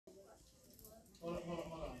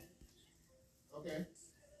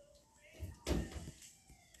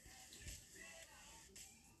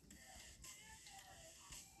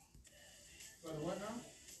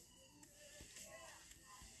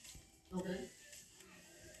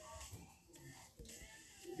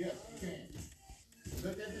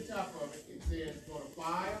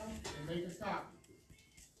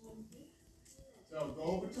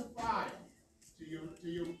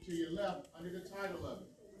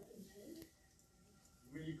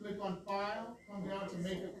When you click on File, come down to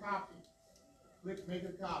Make a Copy. Click Make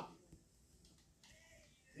a Copy.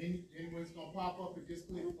 Then when it's going to pop up, and just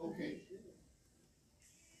click OK.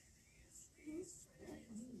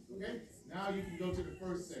 Okay? Now you can go to the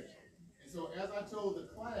first section. And so as I told the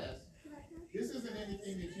class, this isn't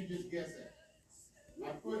anything that you just guess at.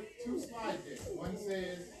 I put two slide decks. One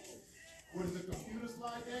says, what is a computer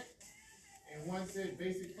slide deck? And one said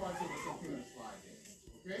basic parts of a computer slide deck.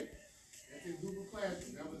 Okay? That's in Google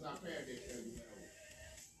Classroom. That was our pair deck that we went over.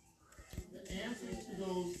 The answers to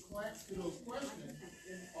those questions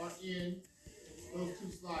are in those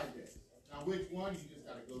two slide decks. Now, which one you just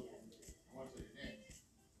got to go on to the next,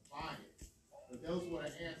 find it. But those are what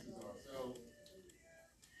the answers are. So,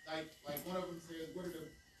 like one of them says, what are the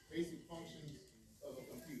basic functions of a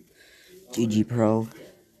computer? GG Pro. Yeah.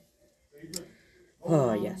 So you put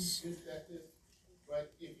Oh, yes.